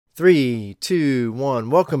Three, two,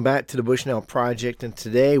 one. Welcome back to the Bushnell Project, and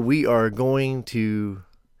today we are going to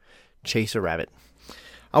chase a rabbit.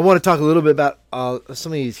 I want to talk a little bit about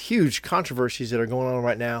some of these huge controversies that are going on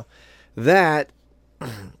right now that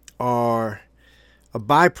are a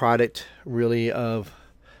byproduct, really, of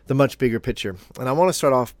the much bigger picture. And I want to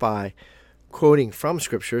start off by quoting from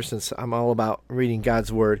Scripture, since I'm all about reading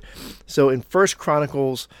God's Word. So in 1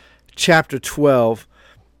 Chronicles chapter 12,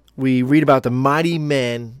 we read about the mighty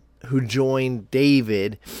men who joined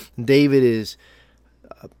David. David is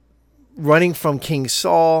running from King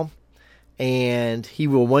Saul, and he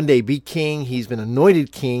will one day be king. He's been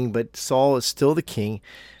anointed king, but Saul is still the king.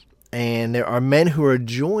 And there are men who are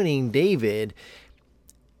joining David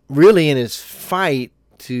really in his fight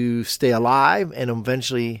to stay alive and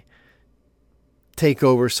eventually take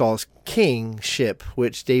over Saul's kingship,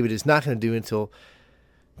 which David is not going to do until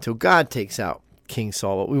God takes out King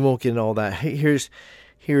Saul. But we won't get into all that. Here's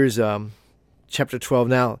chapter 12.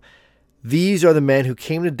 Now, these are the men who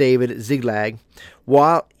came to David at Ziklag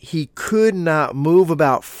while he could not move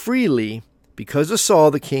about freely because of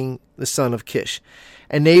Saul the king, the son of Kish.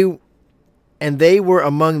 And they were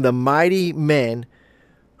among the mighty men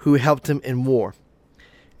who helped him in war.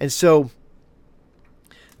 And so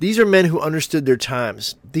these are men who understood their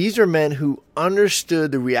times. These are men who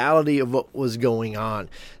understood the reality of what was going on.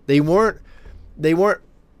 They weren't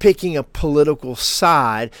picking a political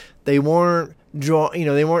side. They weren't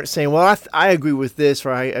they weren't saying, well, I agree with this or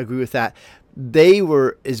I agree with that. They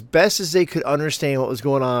were, as best as they could understand what was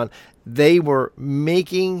going on, they were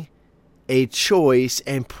making a choice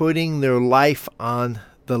and putting their life on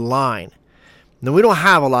the line. Now, we don't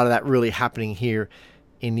have a lot of that really happening here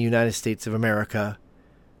in the United States of America.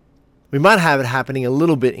 We might have it happening a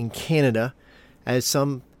little bit in Canada, as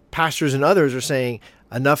some pastors and others are saying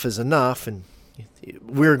enough is enough, and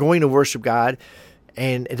we're going to worship God,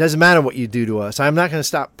 and it doesn't matter what you do to us. I'm not going to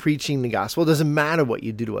stop preaching the gospel. It doesn't matter what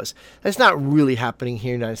you do to us. That's not really happening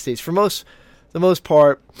here in the United States. For the most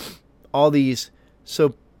part, all these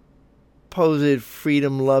supposed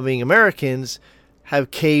freedom-loving Americans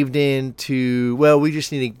have caved in to, well, we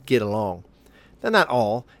just need to get along. Now, not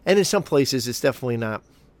all, and in some places it's definitely not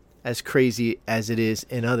as crazy as it is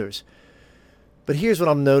in others. But here's what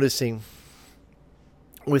I'm noticing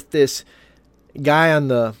with this guy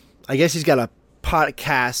I guess he's got a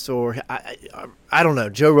podcast, or I don't know,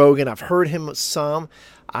 Joe Rogan. I've heard him some.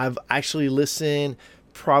 I've actually listened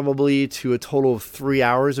probably to a total of 3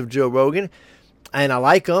 hours of Joe Rogan, and I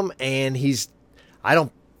like him, and he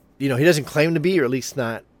doesn't claim to be, or at least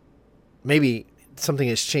not, maybe something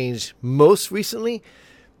has changed most recently,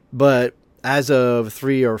 but as of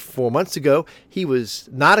 3 or 4 months ago, he was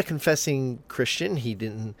not a confessing Christian. He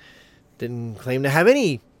didn't claim to have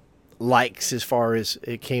any likes as far as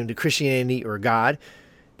it came to Christianity or God,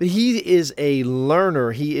 but he is a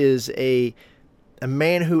learner. He is a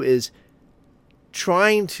man who is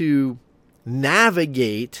trying to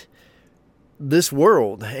navigate this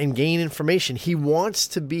world and gain information. He wants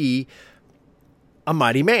to be a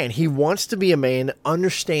mighty man. He wants to be a man that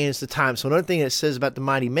understands the time. So another thing that it says about the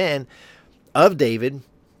mighty men of David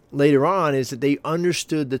later on is that they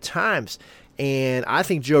understood the times. And I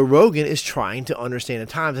think Joe Rogan is trying to understand the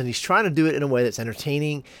times, and he's trying to do it in a way that's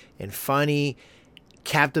entertaining and funny,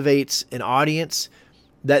 captivates an audience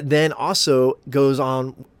that then also goes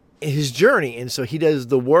on his journey. And so he does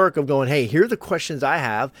the work of going, hey, here are the questions I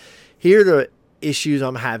have, here are the issues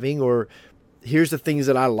I'm having, or here's the things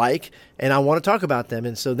that I like, and I want to talk about them.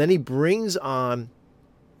 And so then he brings on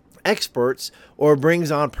experts or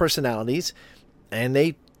brings on personalities, and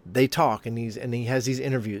they talk, and he has these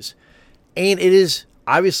interviews. And it is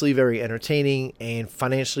obviously very entertaining and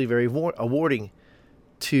financially very awarding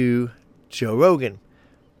to Joe Rogan.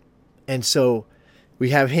 And so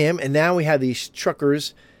we have him, and now we have these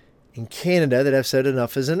truckers in Canada that have said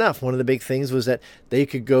enough is enough. One of the big things was that they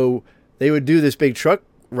would do this big truck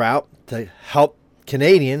route to help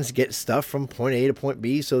Canadians get stuff from point A to point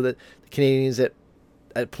B, so that the Canadians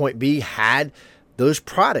at point B had those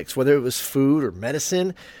products, whether it was food or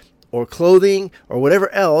medicine or clothing or whatever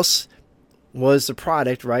else was the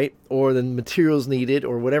product, right? Or the materials needed,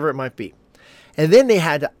 or whatever it might be. And then they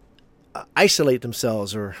had to isolate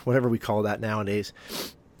themselves, or whatever we call that nowadays,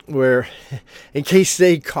 where in case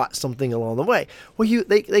they caught something along the way. Well,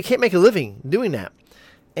 they can't make a living doing that.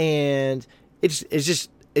 And it's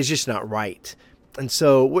just not right. And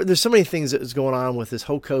so there's so many things that is going on with this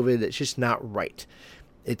whole COVID that's just not right.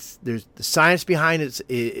 There's the science behind it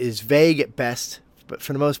is vague at best, but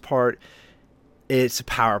for the most part, it's a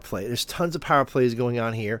power play. There's tons of power plays going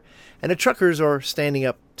on here, and the truckers are standing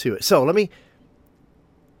up to it. So let me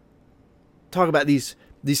talk about these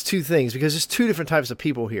these two things, because there's two different types of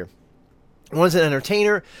people here. One's an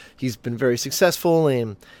entertainer. He's been very successful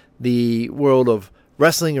in the world of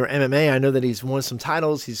wrestling or MMA. I know that he's won some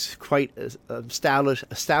titles. He's quite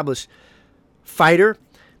established fighter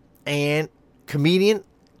and comedian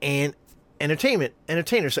and entertainer.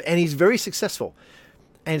 So, and he's very successful.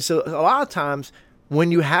 And so a lot of times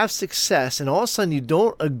when you have success and all of a sudden you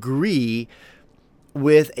don't agree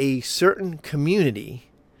with a certain community,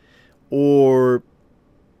 or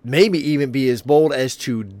maybe even be as bold as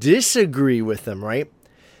to disagree with them, right?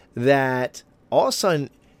 That all of a sudden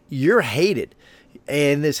you're hated.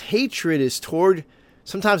 And this hatred is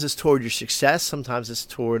sometimes it's toward your success, sometimes it's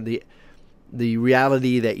toward the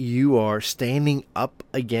reality that you are standing up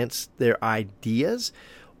against their ideas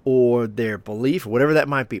or their belief, or whatever that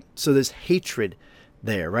might be. So there's hatred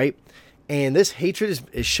there, right? And this hatred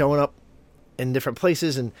is showing up in different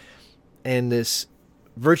places, and this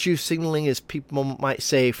virtue signaling, as people might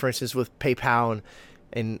say, for instance, with PayPal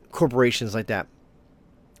and corporations like that.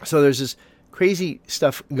 So there's this crazy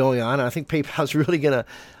stuff going on. I think PayPal's really going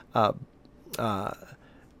to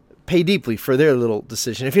pay deeply for their little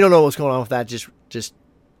decision. If you don't know what's going on with that, just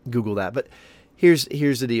Google that. But here's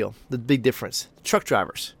the deal, the big difference. Truck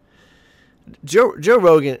drivers. Joe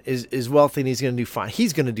Rogan is wealthy and he's going to do fine.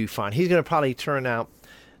 He's going to do fine. He's going to probably turn out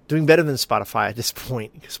doing better than Spotify at this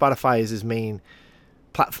point. Spotify is his main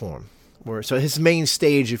platform, so his main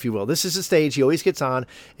stage, if you will. This is the stage he always gets on.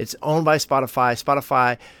 It's owned by Spotify.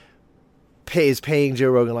 Spotify is paying Joe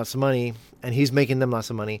Rogan lots of money, and he's making them lots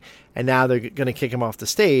of money. And now they're going to kick him off the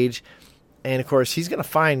stage. And of course, he's going to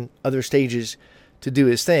find other stages to do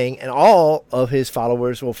his thing, and all of his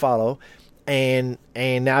followers will follow. And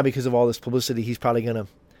now, because of all this publicity, he's probably going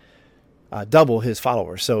to double his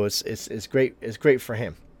followers. So it's great. It's great for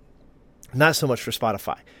him. Not so much for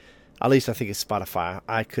Spotify. At least I think it's Spotify.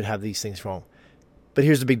 I could have these things wrong. But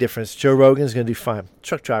here's the big difference. Joe Rogan is going to do fine.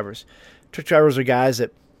 Truck drivers. Truck drivers are guys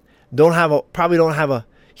that probably don't have a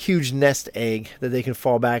huge nest egg that they can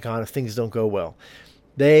fall back on if things don't go well.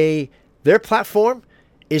 Their platform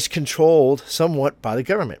is controlled somewhat by the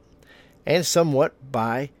government, and somewhat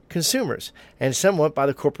by consumers, and somewhat by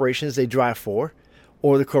the corporations they drive for,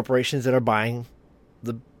 or the corporations that are buying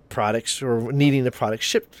the products or needing the products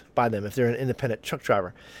shipped by them if they're an independent truck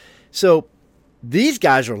driver. So these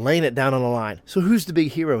guys are laying it down on the line. So who's the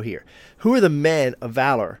big hero here? Who are the men of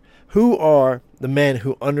valor? Who are the men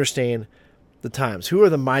who understand the times? Who are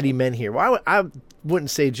the mighty men here? Well, I wouldn't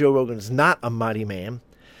say Joe Rogan is not a mighty man,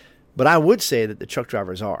 but I would say that the truck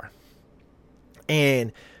drivers are.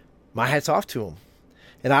 And my hat's off to them.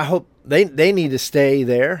 And I hope they need to stay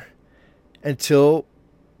there until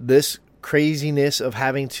this craziness of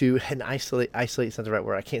having to, and isolate is not the right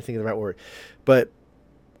word. I can't think of the right word. But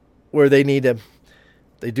where they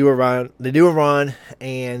do a run,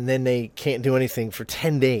 and then they can't do anything for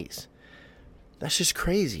 10 days. That's just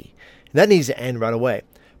crazy. That needs to end right away.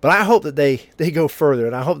 But I hope that they go further,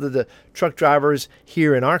 and I hope that the truck drivers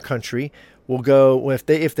here in our country will go, if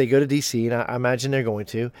they go to D.C., and I imagine they're going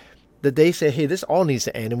to, that they say, hey, this all needs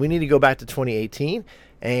to end, and we need to go back to 2018,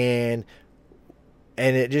 and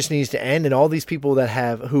it just needs to end, and all these people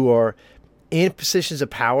who are in positions of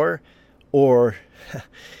power or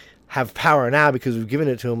have power now because we've given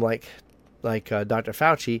it to them, like Dr.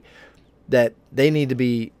 Fauci, that they need to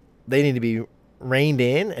be reined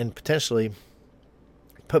in and potentially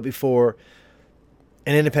put before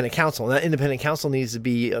an independent council. And that independent council needs to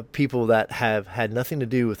be people that have had nothing to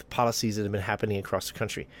do with policies that have been happening across the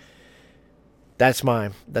country. That's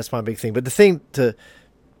my big thing. But the thing to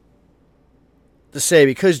say,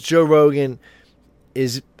 because Joe Rogan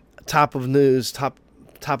is top of news, top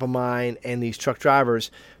of mind, and these truck drivers,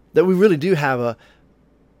 that we really do have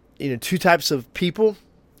two types of people,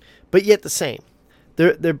 but yet the same.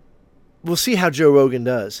 We'll see how Joe Rogan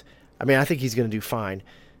does. I mean, I think he's going to do fine.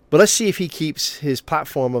 But let's see if he keeps his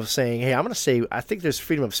platform of saying, hey, I'm going to say, I think there's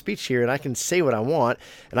freedom of speech here, and I can say what I want,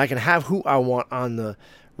 and I can have who I want on the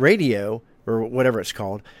radio, or whatever it's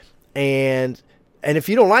called. And if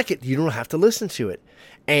you don't like it, you don't have to listen to it.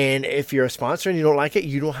 And if you're a sponsor and you don't like it,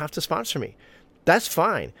 you don't have to sponsor me. That's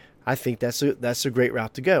fine. I think that's a great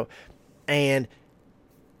route to go. And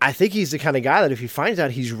I think he's the kind of guy that if he finds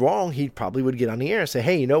out he's wrong, he probably would get on the air and say,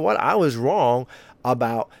 hey, you know what? I was wrong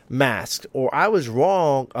about masks, or I was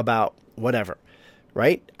wrong about whatever,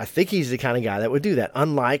 right? I think he's the kind of guy that would do that,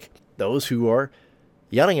 unlike those who are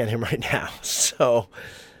yelling at him right now. So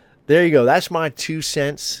there you go. That's my 2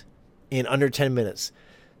 cents in under 10 minutes.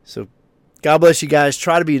 So God bless you guys.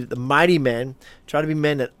 Try to be the mighty men. Try to be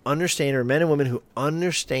men that understand, or men and women who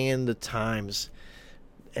understand the times,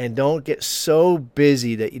 and don't get so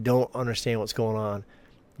busy that you don't understand what's going on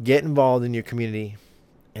Get involved in your community,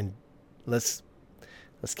 and let's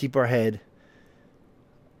keep our head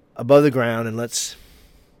above the ground, and let's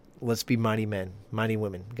be mighty men, mighty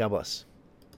women. God bless.